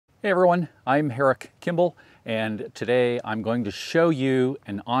Hey everyone, I'm Herrick Kimball, and today I'm going to show you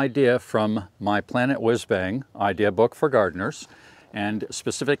an idea from my Planet Whiz Bang idea book for gardeners, and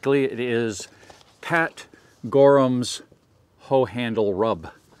specifically it is Pat Gorham's hoe handle rub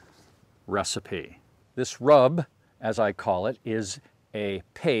recipe. This rub, as I call it, is a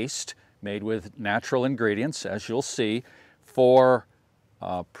paste made with natural ingredients, as you'll see, for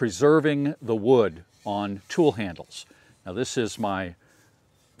preserving the wood on tool handles. Now this is my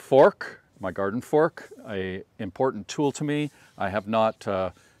fork, my garden fork, an important tool to me. I have not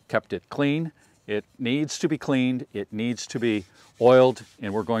kept it clean. It needs to be cleaned, it needs to be oiled,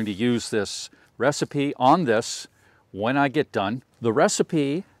 and we're going to use this recipe on this when I get done. The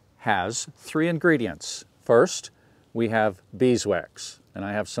recipe has 3 ingredients. First, we have beeswax, and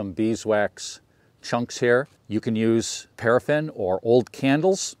I have some beeswax chunks here. You can use paraffin or old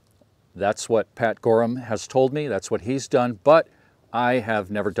candles. That's what Pat Gorham has told me, that's what he's done, but I have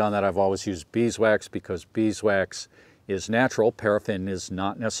never done that. I've always used beeswax because beeswax is natural. Paraffin is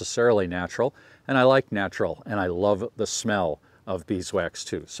not necessarily natural, and I like natural, and I love the smell of beeswax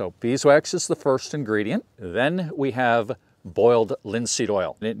too. So beeswax is the first ingredient. Then we have boiled linseed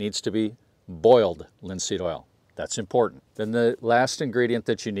oil, and it needs to be boiled linseed oil. That's important. Then the last ingredient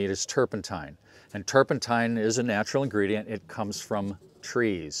that you need is turpentine, and turpentine is a natural ingredient. It comes from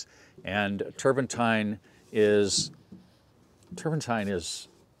trees, and turpentine is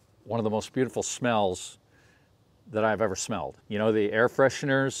one of the most beautiful smells that I've ever smelled. You know, the air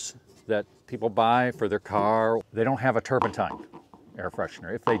fresheners that people buy for their car, they don't have a turpentine air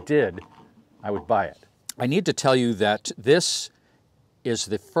freshener. If they did, I would buy it. I need to tell you that this is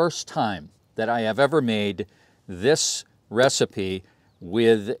the first time that I have ever made this recipe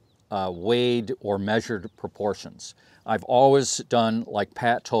with weighed or measured proportions. I've always done, like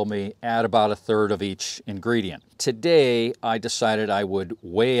Pat told me, add about 1/3 of each ingredient. Today, I decided I would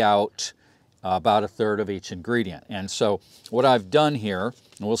weigh out about 1/3 of each ingredient. And so what I've done here,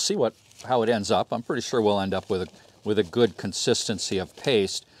 and we'll see how it ends up. I'm pretty sure we'll end up with a good consistency of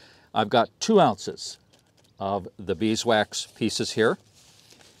paste. I've got 2 ounces of the beeswax pieces here,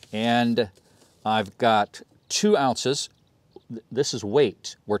 and I've got 2 ounces, this is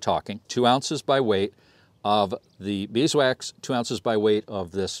weight we're talking, 2 ounces by weight of the beeswax, 2 ounces by weight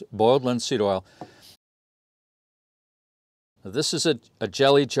of this boiled linseed oil. This is a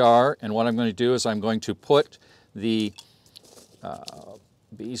jelly jar, and what I'm going to do is I'm going to put the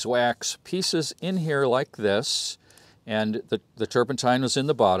beeswax pieces in here like this, and the turpentine was in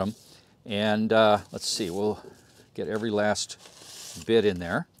the bottom, and let's see, we'll get every last bit in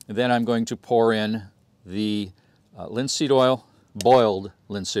there. And then I'm going to pour in the linseed oil, boiled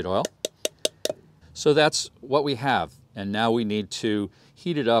linseed oil. So that's what we have, and now we need to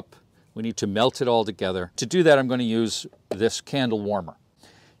heat it up. We need to melt it all together. To do that, I'm going to use this candle warmer.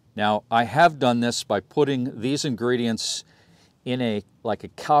 Now, I have done this by putting these ingredients in like a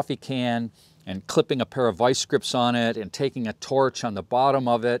coffee can and clipping a pair of vice grips on it and taking a torch on the bottom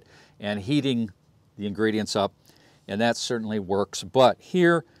of it and heating the ingredients up, and that certainly works. But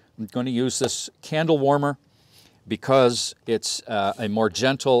here, I'm going to use this candle warmer because it's a more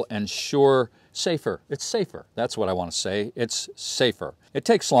gentle and safer. It's safer. That's what I want to say. It's safer. It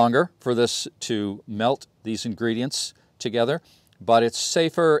takes longer for this to melt these ingredients together, but it's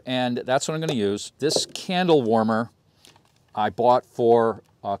safer, and that's what I'm going to use. This candle warmer I bought for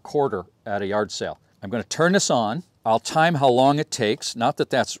 $1 at a yard sale. I'm going to turn this on. I'll time how long it takes. Not that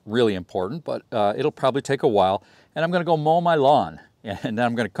that's really important, but it'll probably take a while. And I'm going to go mow my lawn, and then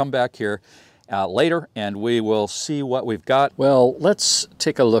I'm going to come back here later, and we will see what we've got. Well, let's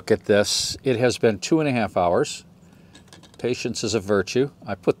take a look at this. It has been 2.5 hours. Patience is a virtue.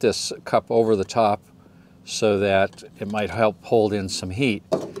 I put this cup over the top so that it might help hold in some heat.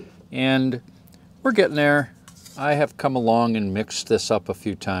 And we're getting there. I have come along and mixed this up a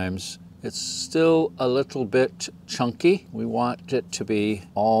few times. It's still a little bit chunky. We want it to be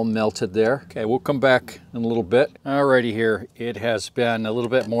all melted there. Okay, we'll come back in a little bit. Alrighty here, it has been a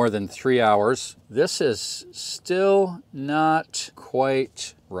little bit more than 3 hours. This is still not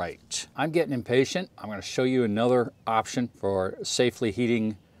quite right. I'm getting impatient. I'm gonna show you another option for safely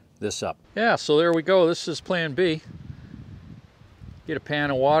heating this up. Yeah, so there we go. This is plan B. Get a pan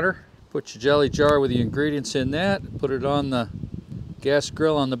of water, put your jelly jar with the ingredients in that, put it on the gas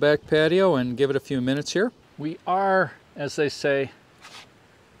grill on the back patio, and give it a few minutes here. We are, as they say,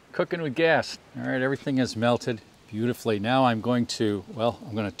 cooking with gas. All right, everything is melted beautifully. Now I'm going to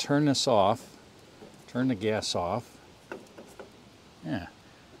turn this off, turn the gas off. Yeah,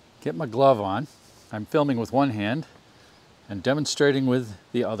 get my glove on. I'm filming with one hand and demonstrating with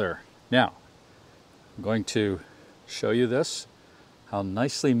the other. Now, I'm going to show you this, how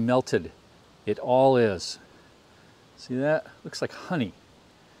nicely melted it all is. See that? Looks like honey.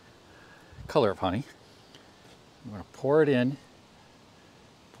 Color of honey. I'm going to pour it in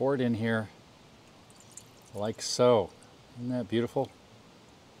here like so. Isn't that beautiful?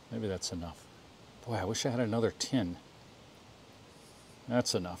 Maybe that's enough. Boy, I wish I had another tin.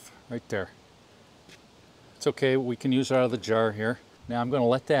 That's enough right there. It's okay, we can use it out of the jar here. Now I'm going to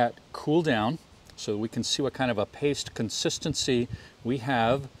let that cool down so we can see what kind of a paste consistency we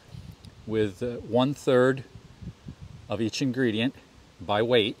have with 1/3 of each ingredient by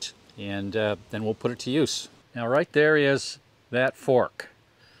weight, and then we'll put it to use. Now right there is that fork.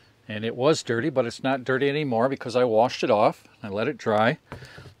 And it was dirty, but it's not dirty anymore because I washed it off. I let it dry.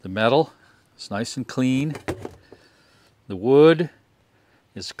 The metal is nice and clean. The wood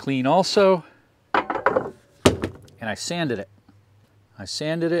is clean also. And I sanded it. I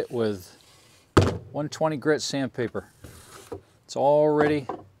sanded it with 120 grit sandpaper. It's all ready.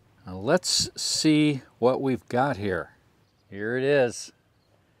 Now let's see what we've got here. Here it is.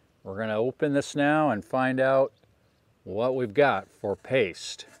 We're going to open this now and find out what we've got for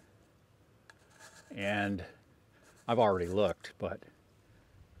paste. And I've already looked, but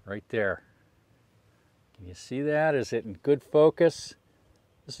right there. Can you see that? Is it in good focus?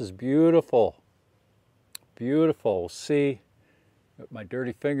 This is beautiful. Beautiful. We'll see. Got my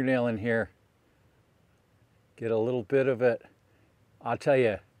dirty fingernail in here. Get a little bit of it. I'll tell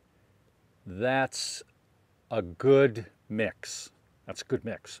you, that's a good mix. That's a good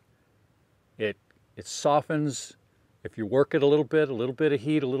mix. It softens. If you work it a little bit of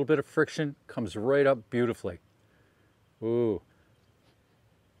heat, a little bit of friction, comes right up beautifully. Ooh.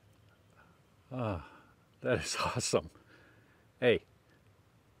 Ah, that is awesome. Hey,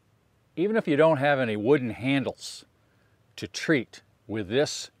 even if you don't have any wooden handles to treat with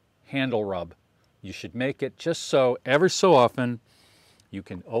this handle rub, you should make it just so every so often you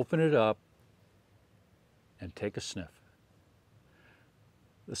can open it up and take a sniff.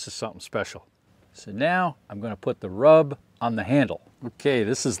 This is something special. So now I'm going to put the rub on the handle. Okay,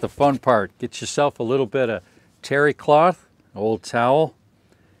 this is the fun part. Get yourself a little bit of terry cloth, old towel.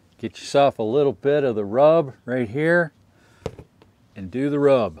 Get yourself a little bit of the rub right here and do the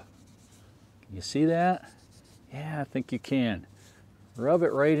rub. Can you see that? Yeah, I think you can. Rub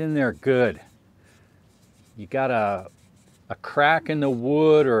it right in there good. You got a crack in the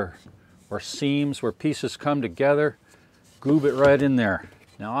wood or seams where pieces come together, goob it right in there.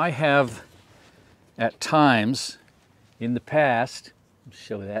 Now I have at times in the past,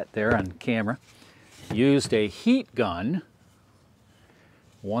 show that there on camera, used a heat gun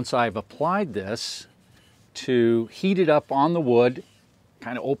once I've applied this to heat it up on the wood,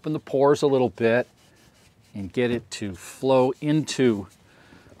 kind of open the pores a little bit and get it to flow into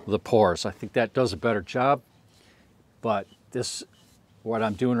the pores. I think that does a better job, but this, what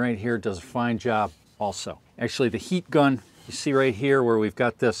I'm doing right here, does a fine job also. Actually, the heat gun, you see right here where we've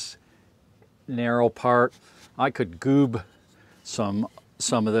got this narrow part, I could goob some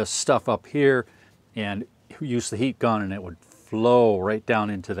of this stuff up here and use the heat gun and it would flow right down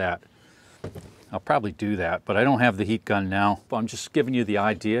into that. I'll probably do that, but I don't have the heat gun now. I'm just giving you the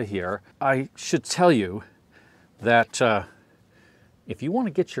idea here. I should tell you that if you want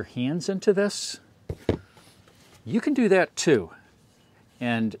to get your hands into this, you can do that too.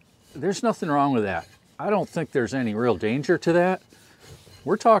 And there's nothing wrong with that. I don't think there's any real danger to that.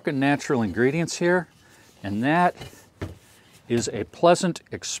 We're talking natural ingredients here, and that is a pleasant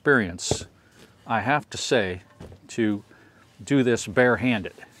experience, I have to say, to do this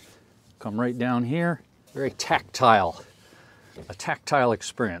barehanded. Come right down here, very tactile, a tactile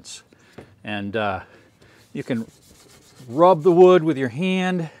experience. And you can rub the wood with your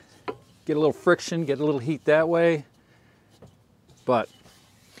hand, get a little friction, get a little heat that way. But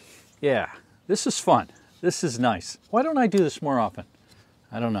yeah, this is fun. This is nice. Why don't I do this more often?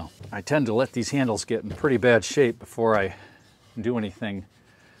 I don't know. I tend to let these handles get in pretty bad shape before I do anything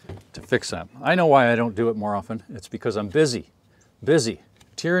to fix them. I know why I don't do it more often. It's because I'm busy. Busy.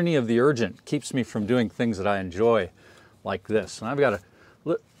 Tyranny of the urgent keeps me from doing things that I enjoy like this. And I've got to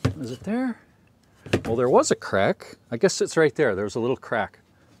look. Is it there? Well, there was a crack. I guess it's right there. There's a little crack.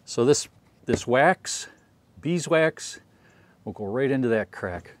 So this wax, beeswax, will go right into that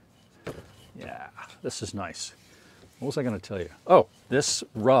crack. Yeah, this is nice. What was I going to tell you? Oh, this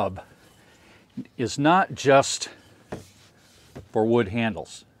rub is not just for wood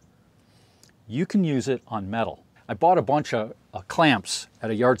handles. You can use it on metal. I bought a bunch of clamps at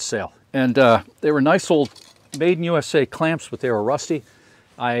a yard sale, and they were nice old made in USA clamps, but they were rusty.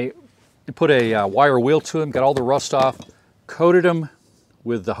 I put a wire wheel to them, got all the rust off, coated them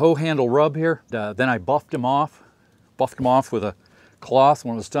with the hoe handle rub here. Then I buffed them off with a cloth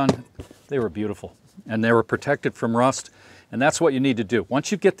when it was done, they were beautiful. And they were protected from rust. And that's what you need to do.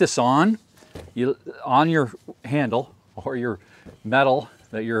 Once you get this on your handle or your metal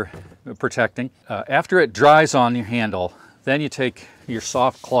that you're protecting, after it dries on your handle, then you take your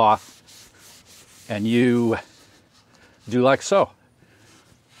soft cloth and you do like so.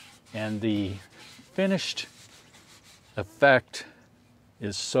 And the finished effect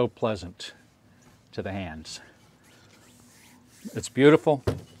is so pleasant to the hands. It's beautiful,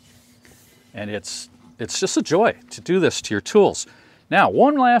 and it's just a joy to do this to your tools. Now,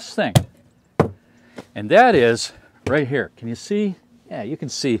 one last thing, and that is right here. Can you see? Yeah, you can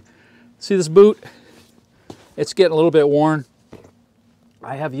see. See this boot? It's getting a little bit worn.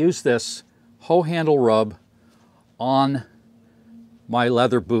 I have used this hoe handle rub on my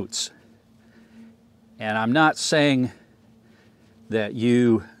leather boots. And I'm not saying that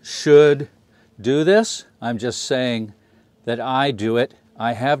you should do this. I'm just saying that I do it.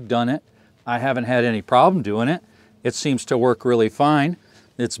 I have done it. I haven't had any problem doing it. It seems to work really fine.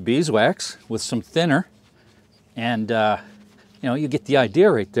 It's beeswax with some thinner. And, you know, you get the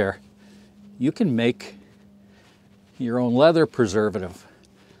idea right there. You can make your own leather preservative.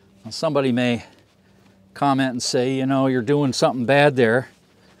 Now, somebody may comment and say, you know, you're doing something bad there,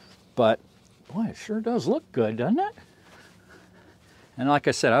 but boy, it sure does look good, doesn't it? And like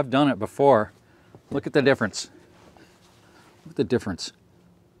I said, I've done it before. Look at the difference. Look at the difference.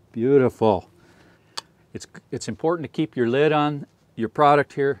 Beautiful. It's important to keep your lid on your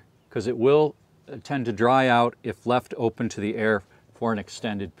product here because it will tend to dry out if left open to the air for an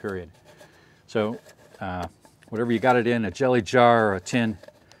extended period. So whatever you got it in, a jelly jar or a tin,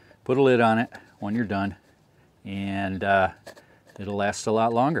 put a lid on it when you're done, and it'll last a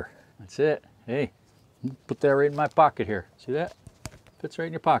lot longer. That's it. Hey, put that right in my pocket here. See that? Fits right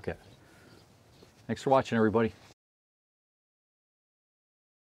in your pocket. Thanks for watching, everybody.